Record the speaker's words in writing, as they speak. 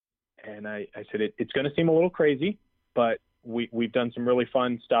And I said, it's going to seem a little crazy, but we've done some really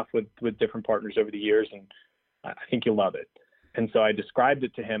fun stuff with different partners over the years, and I think you'll love it. And so I described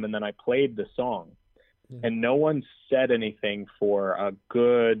it to him, and then I played the song. And no one said anything for a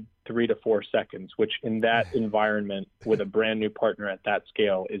good 3 to 4 seconds, which in that environment with a brand new partner at that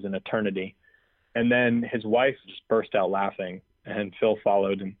scale is an eternity. And then his wife just burst out laughing, and Phil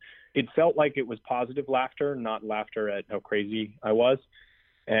followed. And it felt like it was positive laughter, not laughter at how crazy I was.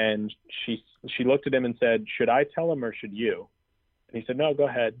 And she looked at him and said, "Should I tell him or should you?" And he said, "No, go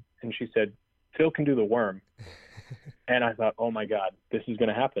ahead." And she said, "Phil can do the worm." And I thought, oh my God, this is going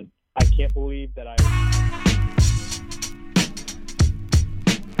to happen. I can't believe that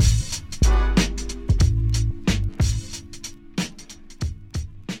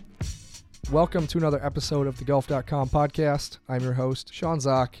Welcome to another episode of the Golf.com podcast. I'm your host, Sean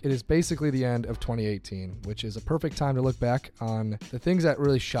Zock. It is basically the end of 2018, which is a perfect time to look back on the things that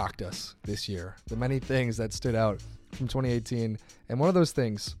really shocked us this year, the many things that stood out from 2018. And one of those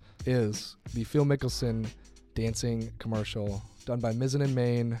things is the Phil Mickelson dancing commercial done by Mizzen &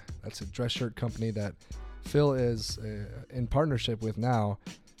 Main. That's a dress shirt company that Phil is in partnership with now.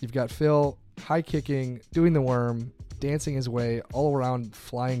 You've got Phil high kicking, doing the worm, dancing his way all around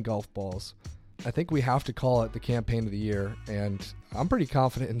flying golf balls. I think we have to call it the campaign of the year, and I'm pretty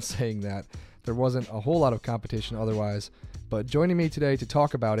confident in saying that. There wasn't a whole lot of competition otherwise, but joining me today to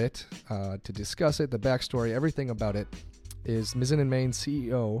talk about it, to discuss it, the backstory, everything about it, is Mizzen & Main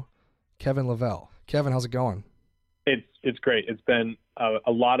CEO, Kevin Lavelle. Kevin, how's it going? It's great. It's been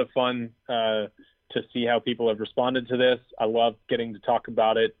a lot of fun to see how people have responded to this. I love getting to talk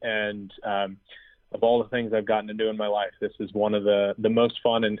about it, and of all the things I've gotten to do in my life, this is one of the most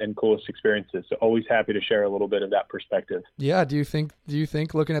fun and coolest experiences. So always happy to share a little bit of that perspective. Yeah. Do you think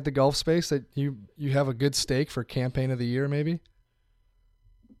looking at the golf space that you have a good stake for campaign of the year, maybe?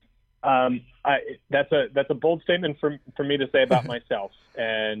 That's a bold statement for me to say about myself.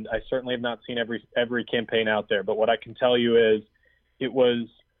 And I certainly have not seen every campaign out there, but what I can tell you is it was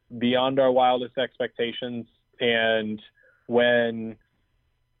beyond our wildest expectations. And when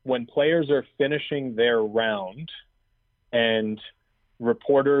players are finishing their round and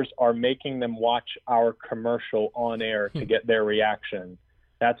reporters are making them watch our commercial on air to get their reaction,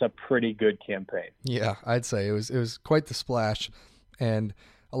 that's a pretty good campaign. Yeah, I'd say it was quite the splash, and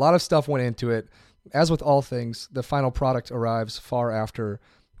a lot of stuff went into it. As with all things, the final product arrives far after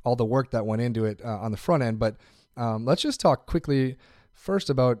all the work that went into it on the front end. But let's just talk quickly first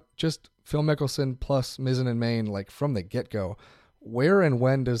about just Phil Mickelson plus Mizzen & Main, like from the get-go. Where and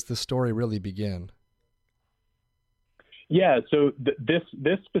when does the story really begin? Yeah, so this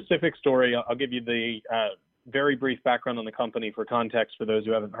specific story, I'll give you the very brief background on the company for context for those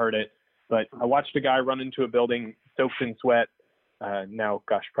who haven't heard it. But I watched a guy run into a building soaked in sweat now,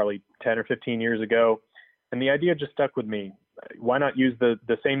 probably 10 or 15 years ago. And the idea just stuck with me. Why not use the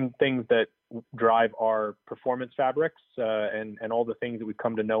same things that drive our performance fabrics and all the things that we've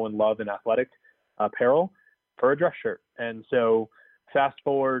come to know and love in athletic apparel for a dress shirt? And so fast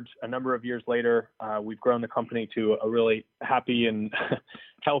forward a number of years later, we've grown the company to a really happy and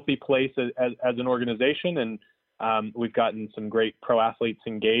healthy place as an organization. And we've gotten some great pro athletes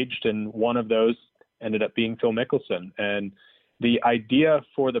engaged. And one of those ended up being Phil Mickelson. And the idea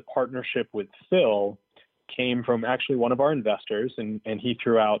for the partnership with Phil came from actually one of our investors. And he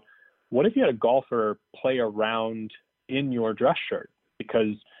threw out, what if you had a golfer play around in your dress shirt?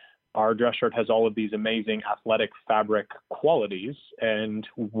 Because our dress shirt has all of these amazing athletic fabric qualities, and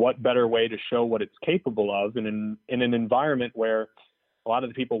what better way to show what it's capable of in an environment where a lot of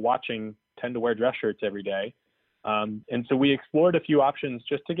the people watching tend to wear dress shirts every day. And so we explored a few options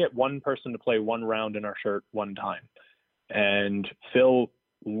just to get one person to play one round in our shirt one time. And Phil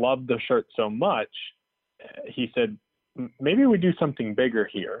loved the shirt so much, he said, maybe we do something bigger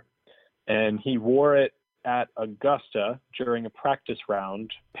here. And he wore it at Augusta during a practice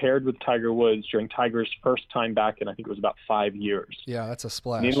round, paired with Tiger Woods during Tiger's first time back in, I think it was about 5 years. Yeah, that's a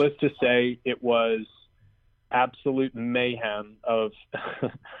splash. Needless to say, it was absolute mayhem of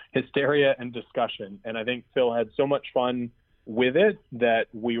hysteria and discussion. And I think Phil had so much fun with it that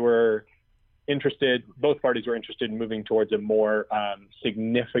we were interested, both parties were interested in moving towards a more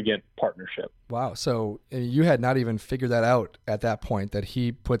significant partnership. Wow. So you had not even figured that out at that point, that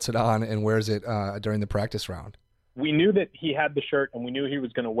he puts it on and wears it during the practice round. We knew that he had the shirt and we knew he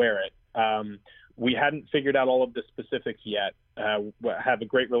was going to wear it. We hadn't figured out all of the specifics yet. Have a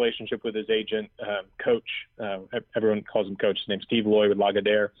great relationship with his agent, coach. Everyone calls him coach. His name's Steve Loy with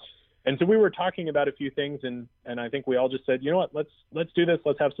Lagardère. And so we were talking about a few things, and I think we all just said, you know what, let's do this.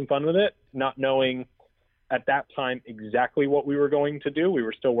 Let's have some fun with it, not knowing at that time exactly what we were going to do. We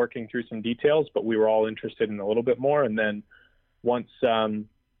were still working through some details, but we were all interested in a little bit more. And then once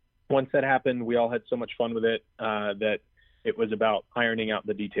that happened, we all had so much fun with it that it was about ironing out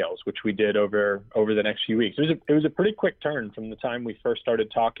the details, which we did over the next few weeks. It was a pretty quick turn from the time we first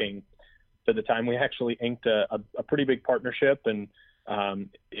started talking to the time we actually inked a pretty big partnership. And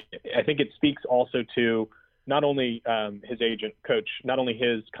I think it speaks also to not only his agent coach, not only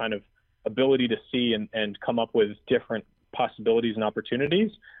his kind of ability to see and come up with different possibilities and opportunities,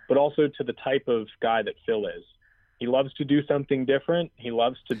 but also to the type of guy that Phil is. He loves to do something different. He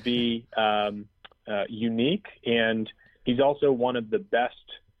loves to be unique, and he's also one of the best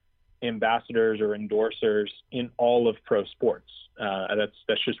ambassadors or endorsers in all of pro sports.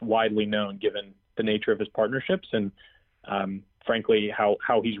 That's just widely known given the nature of his partnerships and frankly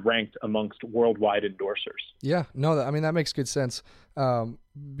how he's ranked amongst worldwide endorsers. Yeah, no, I mean that makes good sense.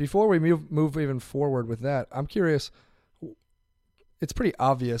 Before we move even forward with that, I'm curious. It's pretty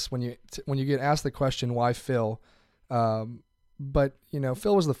obvious when you get asked the question why Phil, but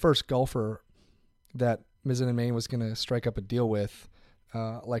Phil was the first golfer that Mizzen & Main was going to strike up a deal with,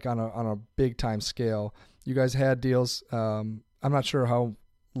 like on a big time scale. You guys had deals. I'm not sure how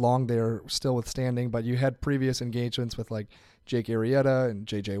long they're still withstanding, but you had previous engagements with like Jake Arrieta and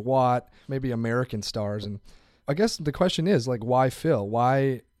JJ Watt, maybe American stars. And I guess the question is like, why Phil?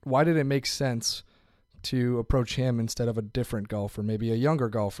 Why did it make sense to approach him instead of a different golfer, maybe a younger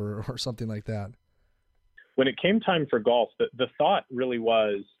golfer or something like that? When it came time for golf, the thought really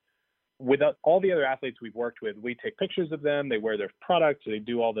was, with all the other athletes we've worked with, we take pictures of them, they wear their products, they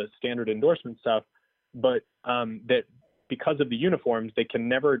do all the standard endorsement stuff, but that because of the uniforms, they can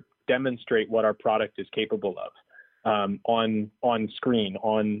never demonstrate what our product is capable of on screen,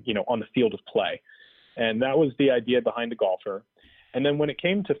 on the field of play. And that was the idea behind the golfer. And then when it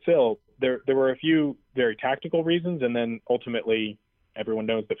came to Phil, there were a few very tactical reasons, and then ultimately everyone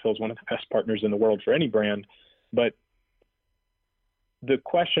knows that Phil's one of the best partners in the world for any brand. But the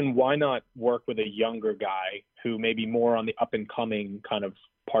question, why not work with a younger guy who may be more on the up and coming kind of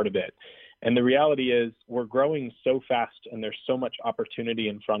part of it? And the reality is we're growing so fast and there's so much opportunity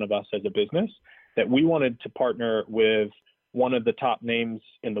in front of us as a business that we wanted to partner with one of the top names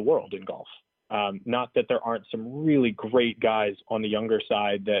in the world in golf. Not that there aren't some really great guys on the younger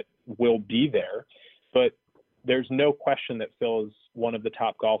side that will be there, but there's no question that Phil is one of the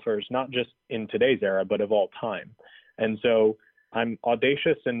top golfers, not just in today's era, but of all time. And so I'm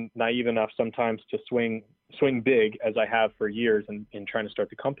audacious and naive enough sometimes to swing big, as I have for years in trying to start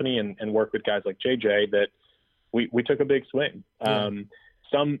the company and work with guys like JJ, that we took a big swing. Yeah.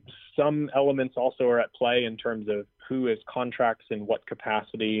 Some elements also are at play in terms of who has contracts in what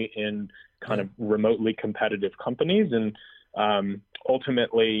capacity in kind of remotely competitive companies. And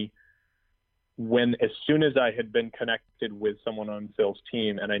ultimately, as soon as I had been connected with someone on Phil's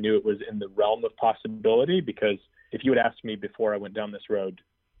team and I knew it was in the realm of possibility, because if you had asked me before I went down this road,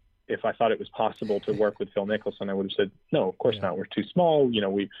 if I thought it was possible to work with Phil Mickelson, I would have said, no, of course not. We're too small.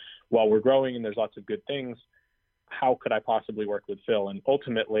 While we're growing and there's lots of good things, how could I possibly work with Phil? And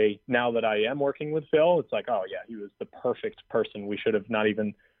ultimately, now that I am working with Phil, it's like, oh yeah, he was the perfect person. We should have not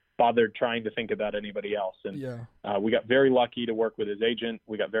even bothered trying to think about anybody else. And we got very lucky to work with his agent.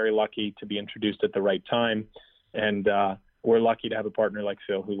 We got very lucky to be introduced at the right time. And we're lucky to have a partner like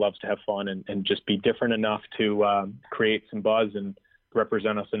Phil who loves to have fun and just be different enough to create some buzz and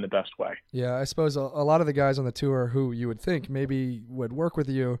represent us in the best way. Yeah, I suppose a lot of the guys on the tour who you would think maybe would work with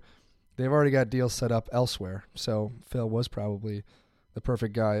you, they've already got deals set up elsewhere. So Phil was probably the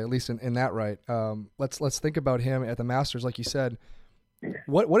perfect guy, at least in that right. Let's think about him at the Masters, like you said.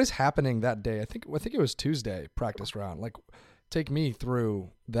 What is happening that day? I think it was Tuesday practice round. Like, take me through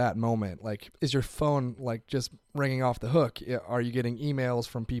that moment. Like, is your phone like just ringing off the hook? Are you getting emails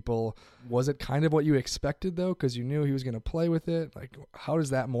from people? Was it kind of what you expected though, because you knew he was going to play with it? Like, how does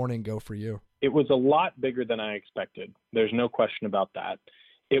that morning go for you? It was a lot bigger than I expected. There's no question about that.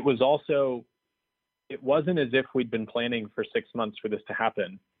 It wasn't as if we'd been planning for 6 months for this to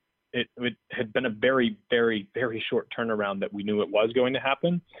happen. It had been a very, very, very short turnaround that we knew it was going to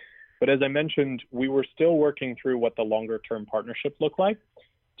happen. But as I mentioned, we were still working through what the longer term partnership looked like.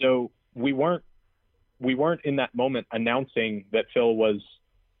 So we weren't in that moment announcing that Phil was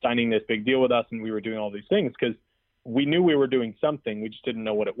signing this big deal with us and we were doing all these things, because we knew we were doing something. We just didn't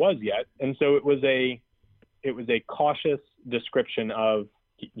know what it was yet. And so it was a cautious description of,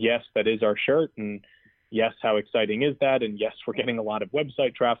 yes, that is our shirt, and yes, how exciting is that? And yes, we're getting a lot of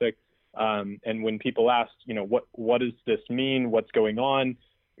website traffic. And when people asked, what does this mean? What's going on?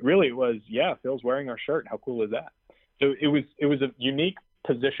 Really, it was, yeah, Phil's wearing our shirt. How cool is that? So it was a unique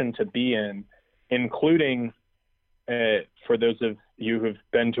position to be in. including for those of you who've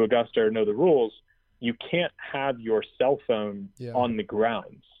been to Augusta or know the rules, you can't have your cell phone on the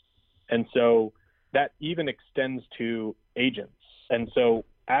grounds. And so that even extends to agents. And so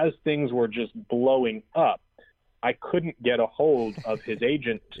as things were just blowing up, I couldn't get a hold of his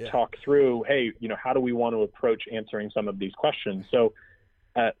agent to talk through, hey, how do we want to approach answering some of these questions? So,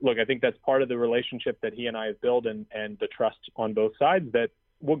 look, I think that's part of the relationship that he and I have built and the trust on both sides that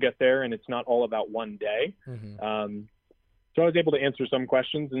we'll get there, and it's not all about one day. So I was able to answer some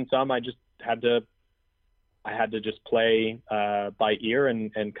questions, and some I just had to just play by ear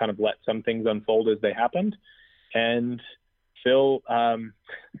and kind of let some things unfold as they happened. And Phil,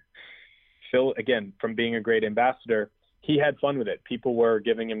 again, from being a great ambassador, he had fun with it. People were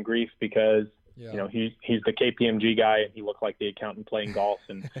giving him grief because he's the KPMG guy and he looked like the accountant playing golf,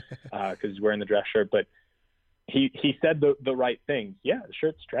 and because he's wearing the dress shirt. But he said the right things. Yeah, the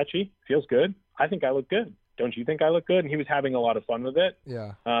shirt's stretchy, feels good. I think I look good. Don't you think I look good? And he was having a lot of fun with it.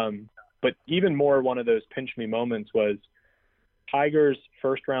 Yeah. But even more, one of those pinch me moments was Tiger's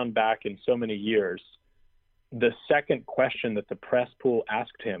first round back in so many years. The second question that the press pool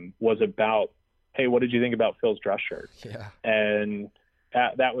asked him was about, hey, what did you think about Phil's dress shirt? Yeah. And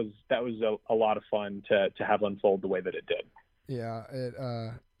that was a lot of fun to have unfold the way that it did.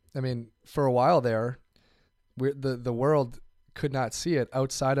 Yeah. For a while there, the world could not see it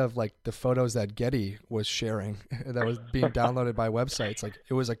outside of like the photos that Getty was sharing that was being downloaded by websites. Like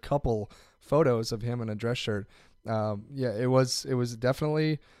it was a couple photos of him in a dress shirt. It was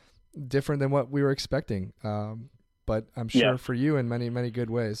definitely different than what we were expecting. But I'm sure for you in many, many good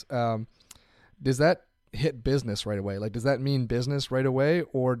ways. Does that hit business right away? Like, does that mean business right away,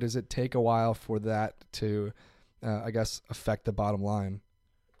 or does it take a while for that to, affect the bottom line?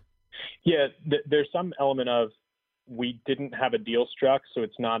 Yeah, there's some element of, we didn't have a deal struck, so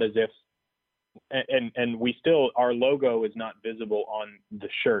it's not as if, and we still, our logo is not visible on the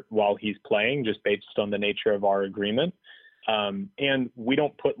shirt while he's playing, just based on the nature of our agreement. And we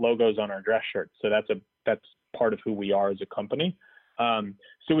don't put logos on our dress shirts, so that's part of who we are as a company.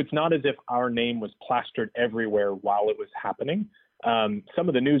 So it's not as if our name was plastered everywhere while it was happening. Some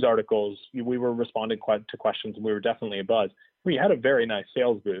of the news articles, we were responding to questions, and we were definitely abuzz. We had a very nice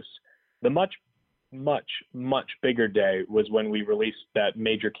sales boost. The much bigger day was when we released that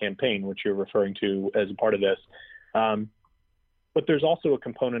major campaign, which you're referring to as a part of this. But there's also a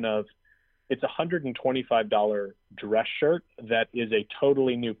component of, it's a $125 dress shirt that is a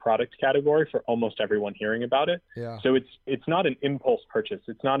totally new product category for almost everyone hearing about it. Yeah. So it's not an impulse purchase.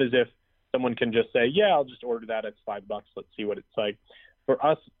 It's not as if someone can just say, yeah, I'll just order that. It's $5. Let's see what it's like. For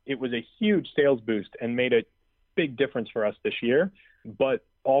us, it was a huge sales boost and made a big difference for us this year. But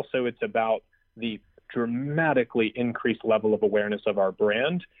also it's about the dramatically increased level of awareness of our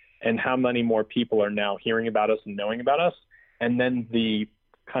brand and how many more people are now hearing about us and knowing about us. And then the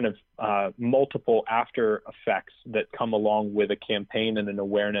kind of multiple after effects that come along with a campaign and an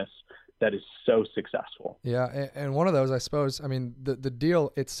awareness that is so successful. Yeah. And one of those, I suppose, the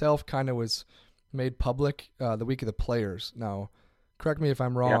deal itself kind of was made public the week of the Players. Now, correct me if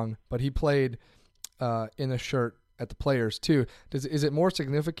I'm wrong, but he played in a shirt at the Players too. Is it more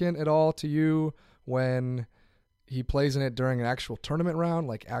significant at all to you when he plays in it during an actual tournament round,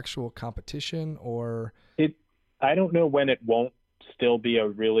 like actual competition, or? I don't know when it won't still be a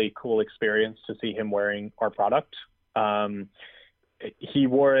really cool experience to see him wearing our product. He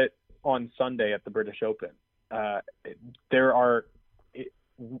wore it on Sunday at the British Open. There are,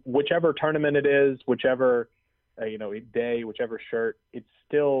 whichever tournament it is, whichever day, whichever shirt, it's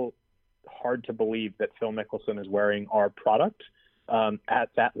still hard to believe that Phil Mickelson is wearing our product at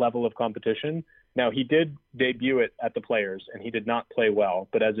that level of competition. Now, he did debut it at the Players, and he did not play well.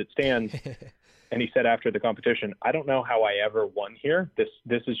 But as it stands, and he said after the competition, I don't know how I ever won here.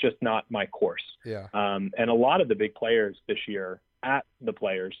 This is just not my course. Yeah. And a lot of the big players this year at the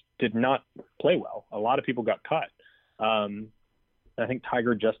Players did not play well. A lot of people got cut. I think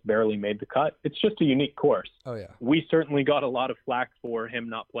Tiger just barely made the cut. It's just a unique course. Oh, yeah. We certainly got a lot of flack for him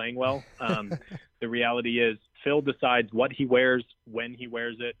not playing well. The reality is Phil decides what he wears, when he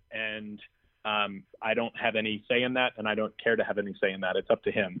wears it, and I don't have any say in that, and I don't care to have any say in that. It's up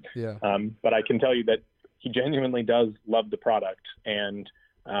to him. Yeah. But I can tell you that he genuinely does love the product, and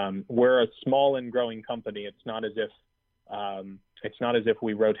we're a small and growing company. It's not as if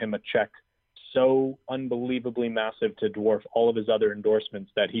we wrote him a check so unbelievably massive to dwarf all of his other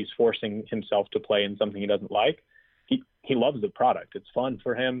endorsements that he's forcing himself to play in something he doesn't like. He loves the product. It's fun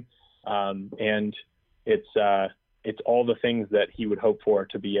for him, and it's all the things that he would hope for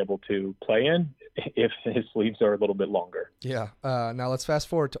to be able to play in if his sleeves are a little bit longer. Yeah. Now let's fast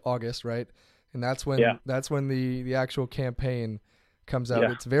forward to August, right? and that's when Yeah. the actual campaign comes out.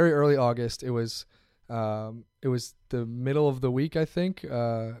 Yeah. It's very early August. It was the middle of the week, I think,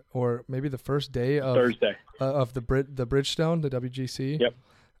 or maybe the first day of Thursday. Of the Bridgestone, the WGC. Yep.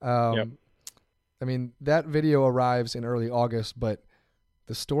 Yep. I mean, that video arrives in early August, but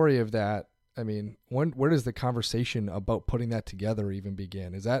the story of that, I mean, where does the conversation about putting that together even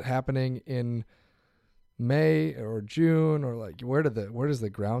begin? Is that happening in May or June, or like where does the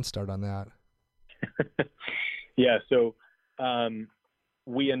ground start on that? Yeah. So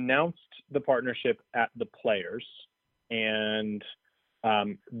we announced the partnership at the Players, and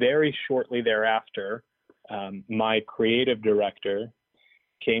very shortly thereafter, my creative director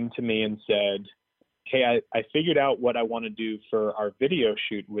came to me and said, "Hey, I figured out what I want to do for our video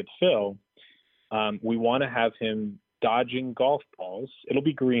shoot with Phil. We want to have him dodging golf balls. It'll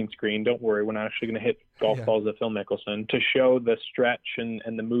be green screen. Don't worry. We're not actually going to hit golf balls at Phil Mickelson, to show the stretch and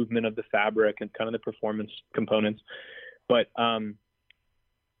the movement of the fabric and kind of the performance components. But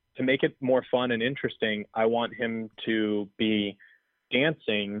to make it more fun and interesting, I want him to be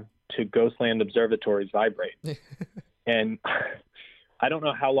dancing to Ghostland Observatory's Vibrate." And I don't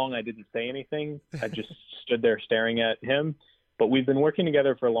know how long I didn't say anything. I just stood there staring at him. But we've been working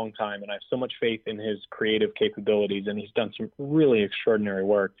together for a long time, and I have so much faith in his creative capabilities, and he's done some really extraordinary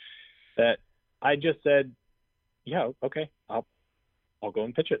work, that I just said, "Yeah, okay, I'll go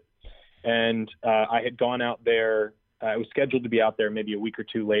and pitch it." And I had gone out there. I was scheduled to be out there maybe a week or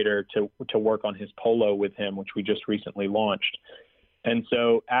two later to work on his polo with him, which we just recently launched. And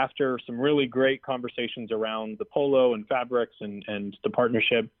so after some really great conversations around the polo and fabrics and the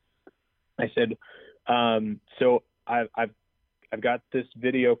partnership, I said, so I've got this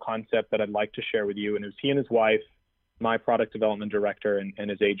video concept that I'd like to share with you. And it was he and his wife, my product development director, and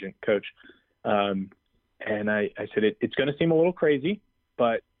his agent, Coach. And I said, it's going to seem a little crazy,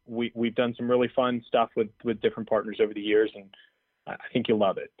 but we've done some really fun stuff with different partners over the years, and I think you'll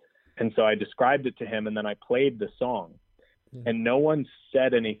love it. And so I described it to him, and then I played the song. And no one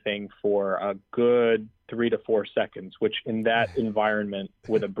said anything for a good 3 to 4 seconds, which in that environment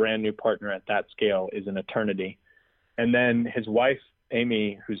with a brand new partner at that scale is an eternity. And then his wife,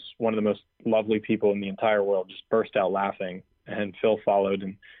 Amy, who's one of the most lovely people in the entire world, just burst out laughing, and Phil followed.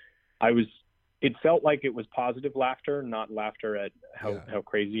 And it felt like it was positive laughter, not laughter at how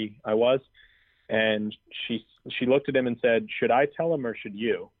crazy I was. And she looked at him and said, "Should I tell him or should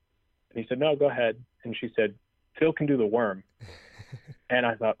you?" And he said, "No, go ahead." And she said, "Phil can do the worm." And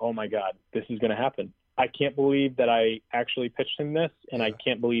I thought, oh my God, this is going to happen. I can't believe that I actually pitched him this, and I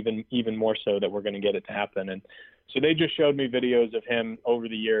can't believe even more so that we're going to get it to happen. And so they just showed me videos of him over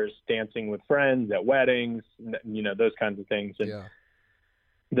the years dancing with friends at weddings, those kinds of things. And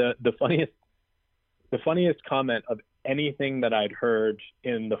the funniest comment of anything that I'd heard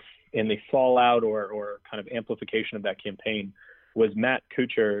in the fallout or kind of amplification of that campaign was Matt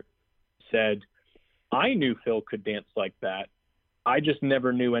Kuchar said, "I knew Phil could dance like that. I just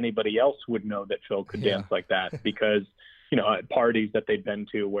never knew anybody else would know that Phil could dance like that," because, at parties that they've been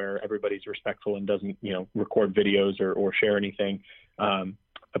to where everybody's respectful and doesn't, record videos or share anything.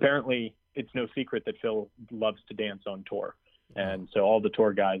 Apparently it's no secret that Phil loves to dance on tour. And so all the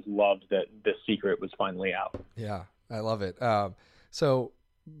tour guys loved that this secret was finally out. Yeah, I love it. So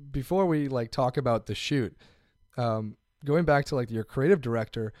before we talk about the shoot, going back to your creative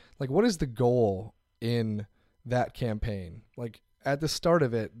director, what is the goal in that campaign? At the start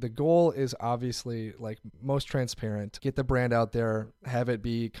of it, the goal is obviously most transparent, get the brand out there, have it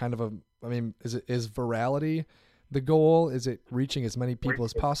be kind of is virality the goal? Is it reaching as many people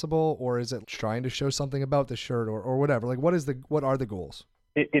as possible, or is it trying to show something about the shirt or whatever? What are the goals?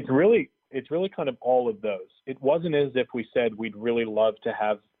 It's really kind of all of those. It wasn't as if we said we'd really love to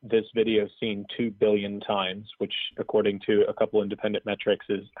have this video seen 2 billion times, which according to a couple independent metrics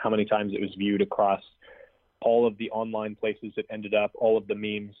is how many times it was viewed across all of the online places it ended up, all of the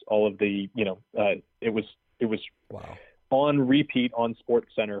memes, all of the, it was wow. On repeat on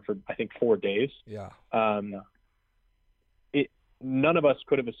SportsCenter for, I think, 4 days. Yeah. None of us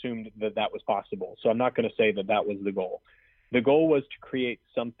could have assumed that was possible. So I'm not going to say that was the goal. The goal was to create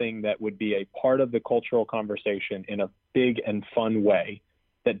something that would be a part of the cultural conversation in a big and fun way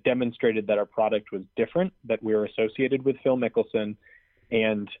that demonstrated that our product was different, that we were associated with Phil Mickelson,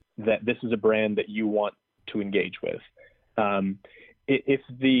 and that this is a brand that you want to engage with. If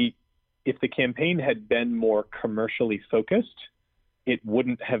the campaign had been more commercially focused, it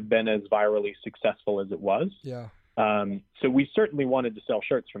wouldn't have been as virally successful as it was. Yeah. So we certainly wanted to sell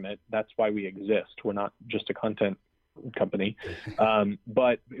shirts from it. That's why we exist. We're not just a content company.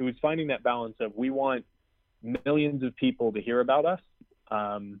 But it was finding that balance of, we want millions of people to hear about us,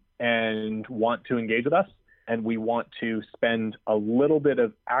 and want to engage with us. And we want to spend a little bit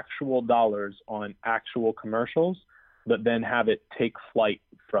of actual dollars on actual commercials, but then have it take flight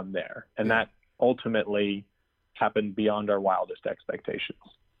from there. And that ultimately happened beyond our wildest expectations.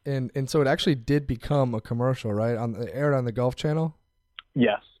 And so it actually did become a commercial, right? Aired on the Golf Channel?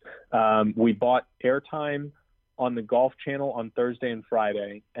 Yes. We bought airtime on the Golf Channel on Thursday and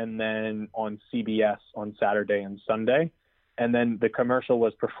Friday, and then on CBS on Saturday and Sunday. And then the commercial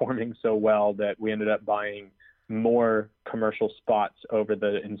was performing so well that we ended up buying more commercial spots over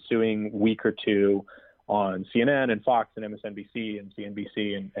the ensuing week or two on CNN and Fox and MSNBC and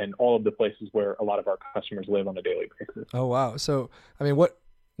CNBC and all of the places where a lot of our customers live on a daily basis. Oh, wow. So, I mean,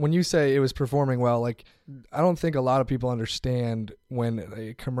 when you say it was performing well, like, I don't think a lot of people understand when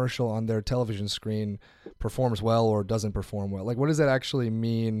a commercial on their television screen performs well or doesn't perform well. Like, what does that actually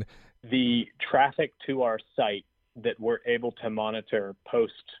mean? The traffic to our site that we're able to monitor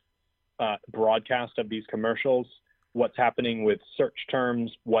post broadcast of these commercials, what's happening with search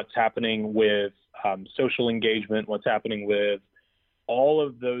terms, what's happening with social engagement, what's happening with all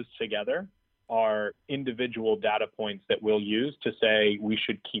of those together are individual data points that we'll use to say we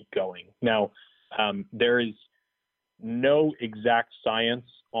should keep going. Now, there is no exact science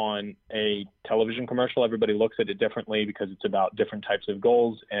on a television commercial. Everybody looks at it differently because it's about different types of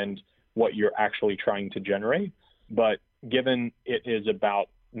goals and what you're actually trying to generate. But given it is about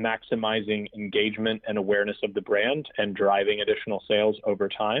maximizing engagement and awareness of the brand and driving additional sales over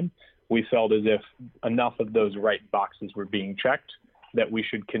time, we felt as if enough of those right boxes were being checked that we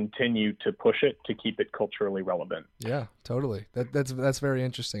should continue to push it to keep it culturally relevant. Yeah, totally. That's very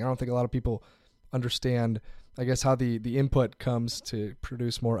interesting. I don't think a lot of people understand, I guess, how the input comes to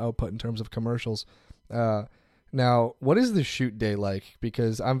produce more output in terms of commercials. Now, what is the shoot day like?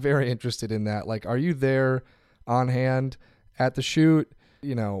 Because I'm very interested in that. Like, are you there on hand at the shoot?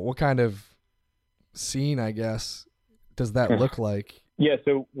 You know, what kind of scene, I guess, does that look like? Yeah,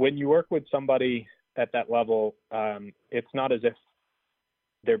 so when you work with somebody at that level, it's not as if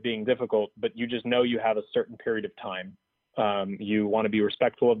they're being difficult, but you just know you have a certain period of time. You want to be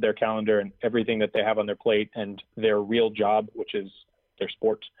respectful of their calendar and everything that they have on their plate and their real job, which is their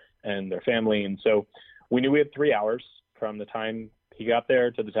sport and their family. And so we knew we had 3 hours from the time he got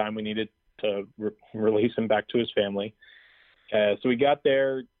there to the time we needed to release him back to his family. So we got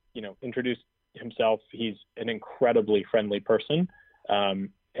there, introduced himself. He's an incredibly friendly person, and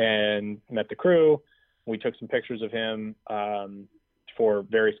met the crew. We took some pictures of him for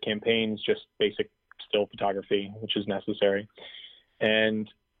various campaigns, just basic still photography, which is necessary. And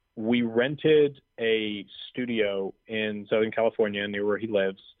we rented a studio in Southern California near where he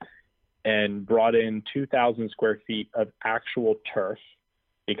lives and brought in 2,000 square feet of actual turf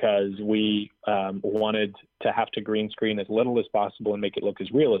because we wanted to have to green screen as little as possible and make it look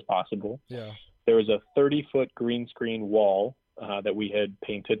as real as possible. Yeah. There was a 30-foot green screen wall that we had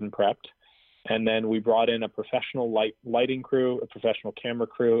painted and prepped. And then we brought in a professional lighting crew, a professional camera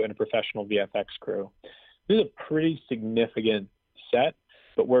crew, and a professional VFX crew. This is a pretty significant set,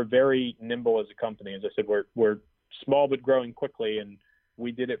 but we're very nimble as a company. As I said, we're small but growing quickly, and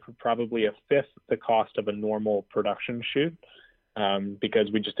we did it for probably a fifth the cost of a normal production shoot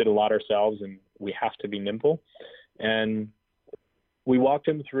because we just did a lot ourselves, and we have to be nimble. And we walked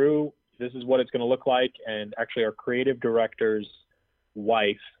him through, this is what it's going to look like, and actually our creative director's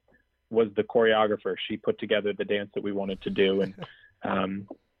wife was the choreographer. She put together the dance that we wanted to do. And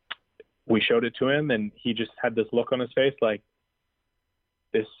we showed it to him, and he just had this look on his face like,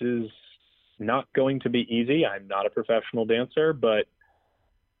 this is not going to be easy. I'm not a professional dancer, but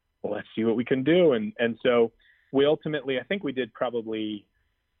let's see what we can do. And so we ultimately, I think we did probably,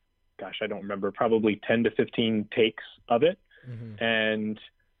 I don't remember, probably 10 to 15 takes of it. Mm-hmm. And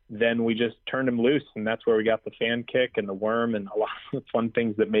then we just turned him loose, and that's where we got the fan kick and the worm and a lot of fun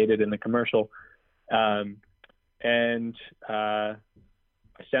things that made it in the commercial. I sent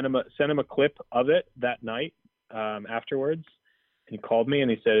him a clip of it that night afterwards. He called me and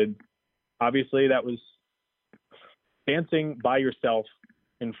he said, obviously that was dancing by yourself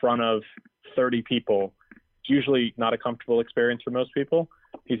in front of 30 people. It's usually not a comfortable experience for most people.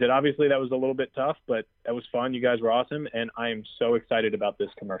 He said, obviously that was a little bit tough, but that was fun. You guys were awesome. And I am so excited about this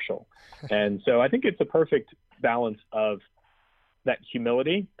commercial. And so I think it's a perfect balance of that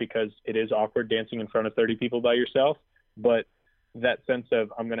humility, because it is awkward dancing in front of 30 people by yourself, but that sense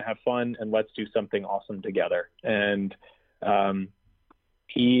of I'm going to have fun and let's do something awesome together. And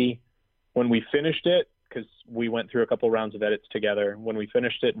when we finished it, because we went through a couple rounds of edits together, when we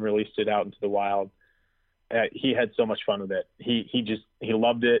finished it and released it out into the wild, he had so much fun with it. He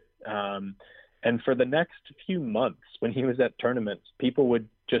loved it. And for the next few months, when he was at tournaments, people would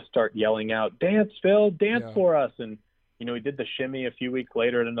just start yelling out, "Dance, Phil, dance for us!" And he did the shimmy a few weeks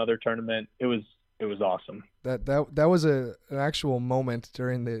later at another tournament. It was awesome. That was an actual moment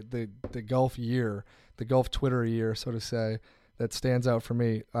during the golf year, the golf Twitter year, so to say, that stands out for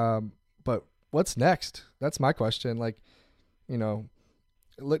me. But what's next? That's my question. Like,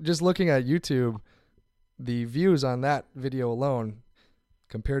 just looking at YouTube, the views on that video alone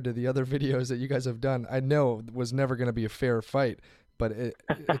compared to the other videos that you guys have done, I know was never going to be a fair fight, but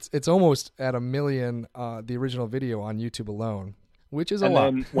it's almost at 1 million, the original video on YouTube alone, which is a lot.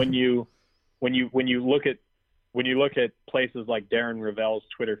 And then when you look at places like Darren Ravel's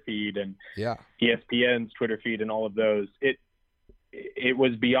Twitter feed and ESPN's Twitter feed and all of those, it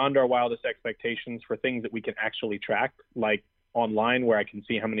was beyond our wildest expectations for things that we can actually track, like online, where I can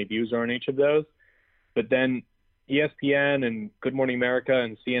see how many views are on each of those. But then ESPN and Good Morning America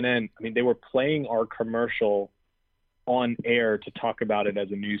and CNN, I mean, they were playing our commercial on air to talk about it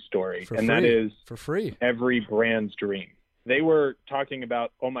as a news story. For free. That is for free. Every brand's dream. They were talking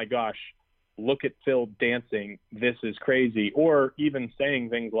about, oh my gosh, look at Phil dancing. This is crazy. Or even saying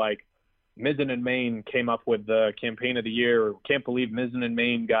things like, Mizzen and Main came up with the campaign of the year, or can't believe Mizzen and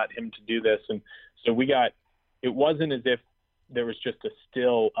Main got him to do this. And so it wasn't as if there was just a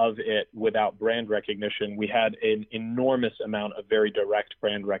still of it without brand recognition. We had an enormous amount of very direct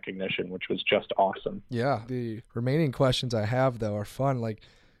brand recognition, which was just awesome. Yeah. The remaining questions I have, though, are fun. Like,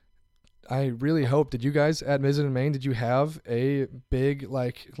 I really hope, did you guys at Mizzen and Main, did you have a big,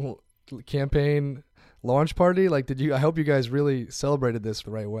 campaign launch party? Like, I hope you guys really celebrated this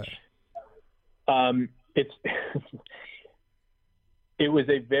the right way. It was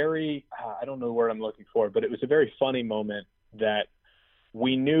a very, I don't know the word I'm looking for, but it was a very funny moment that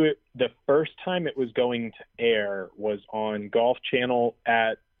we knew the first time it was going to air was on Golf Channel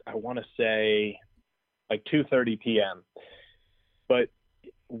at, I want to say, like 2:30 p.m. But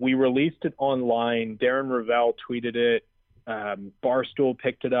we released it online. Darren Ravel tweeted it. Barstool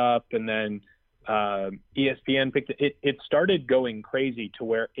picked it up, and then ESPN picked it. It started going crazy to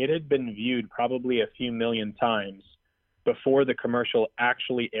where it had been viewed probably a few million times before the commercial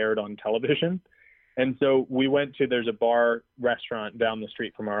actually aired on television. And so we went to, there's a bar restaurant down the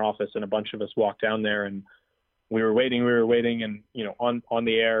street from our office, and a bunch of us walked down there, and we were waiting and, on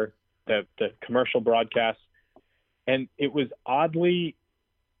the air, the commercial broadcast. And it was oddly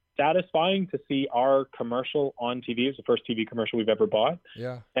satisfying to see our commercial on TV. It was the first TV commercial we've ever bought.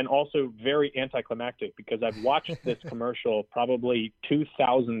 Yeah. And also very anticlimactic, because I've watched this commercial probably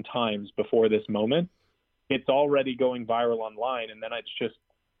 2,000 times before this moment. It's already going viral online, and then it's just,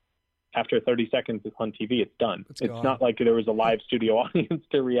 after 30 seconds on TV, it's done. It's not like there was a live studio audience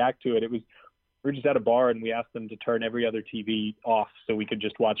to react to it. We were just at a bar, and we asked them to turn every other TV off so we could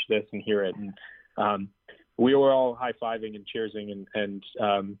just watch this and hear it. And we were all high-fiving and cheersing and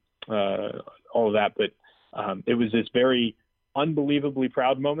all of that. But it was this very unbelievably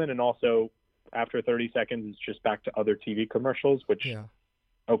proud moment. And also, after 30 seconds, it's just back to other TV commercials, which,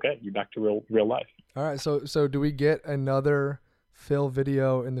 okay, you're back to real life. All right. So do we get another Phil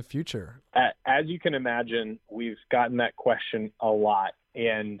video in the future? As you can imagine, we've gotten that question a lot,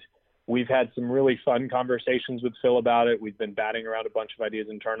 and we've had some really fun conversations with Phil about it. We've been batting around a bunch of ideas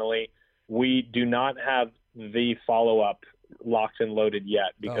internally. We do not have the follow-up locked and loaded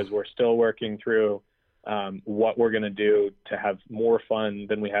yet, because we're still working through what we're going to do to have more fun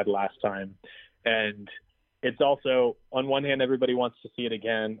than we had last time. And it's also, on one hand, everybody wants to see it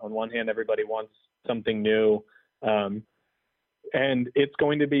again. On one hand, everybody wants something new. And it's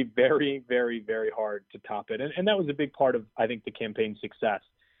going to be very, very, very hard to top it. And that was a big part of, I think, the campaign's success.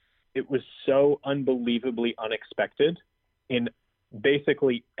 It was so unbelievably unexpected in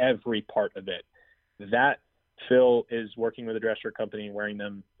basically every part of it. That Phil is working with a dress shirt company and wearing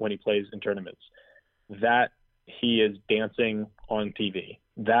them when he plays in tournaments. That he is dancing on TV.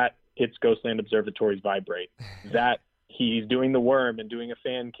 That it's Ghostland Observatory's Vibrate. That he's doing the worm and doing a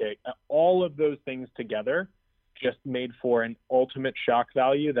fan kick. All of those things together just made for an ultimate shock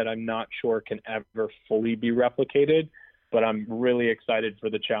value that I'm not sure can ever fully be replicated. But I'm really excited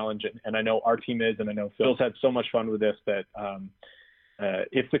for the challenge. And I know our team is, and I know Phil's had so much fun with this that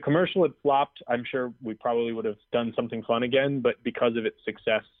if the commercial had flopped, I'm sure we probably would have done something fun again. But because of its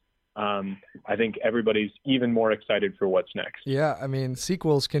success, I think everybody's even more excited for what's next. Yeah, I mean,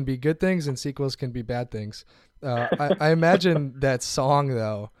 sequels can be good things and sequels can be bad things. I imagine that song,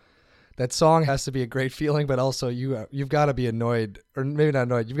 though, that song has to be a great feeling, but also you've got to be annoyed, or maybe not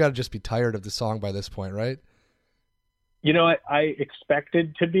annoyed, you've got to just be tired of the song by this point, right? I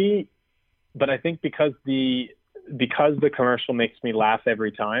expected to be, but I think because the commercial makes me laugh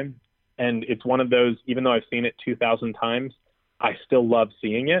every time, And it's one of those, even though I've seen it 2,000 times, I still love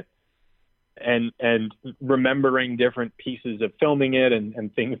seeing it and remembering different pieces of filming it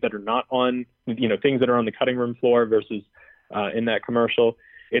and things that are not on, things that are on the cutting room floor versus in that commercial.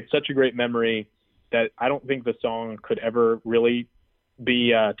 It's such a great memory that I don't think the song could ever really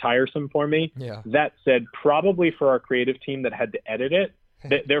be tiresome for me. Yeah. That said, probably for our creative team that had to edit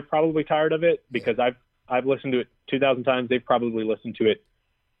it, they're probably tired of it because I've listened to it 2,000 times. They've probably listened to it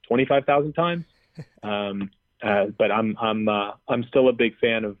 25,000 times. But I'm still a big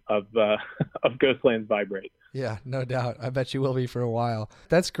fan of Ghostland's Vibrate. Yeah, no doubt. I bet you will be for a while.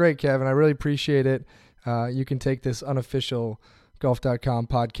 That's great, Kevin. I really appreciate it. You can take this unofficial Golf.com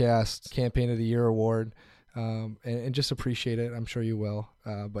podcast Campaign of the Year award and just appreciate it. I'm sure you will.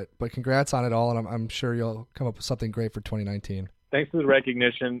 But congrats on it all, and I'm sure you'll come up with something great for 2019. Thanks for the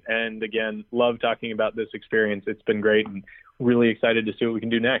recognition, and again, love talking about this experience. It's been great, and really excited to see what we can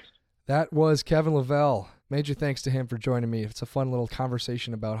do next. That was Kevin Lavelle. Major thanks to him for joining me. It's a fun little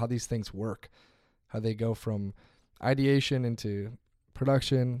conversation about how these things work, how they go from ideation into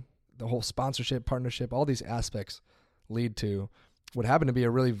production, the whole sponsorship, partnership, all these aspects lead to what happened to be a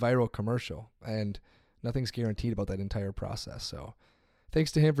really viral commercial, and nothing's guaranteed about that entire process. So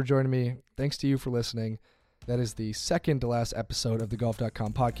thanks to him for joining me. Thanks to you for listening. That is the second to last episode of the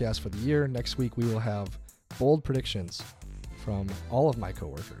Golf.com podcast for the year. Next week, we will have bold predictions from all of my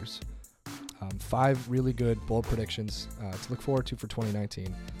coworkers. 5 really good bold predictions to look forward to for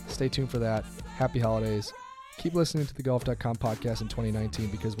 2019. Stay tuned for that. Happy holidays. Keep listening to the Golf.com podcast in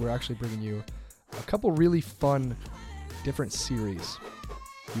 2019 because we're actually bringing you a couple really fun, different series.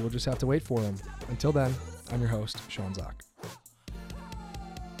 You will just have to wait for them. Until then, I'm your host, Sean Zock.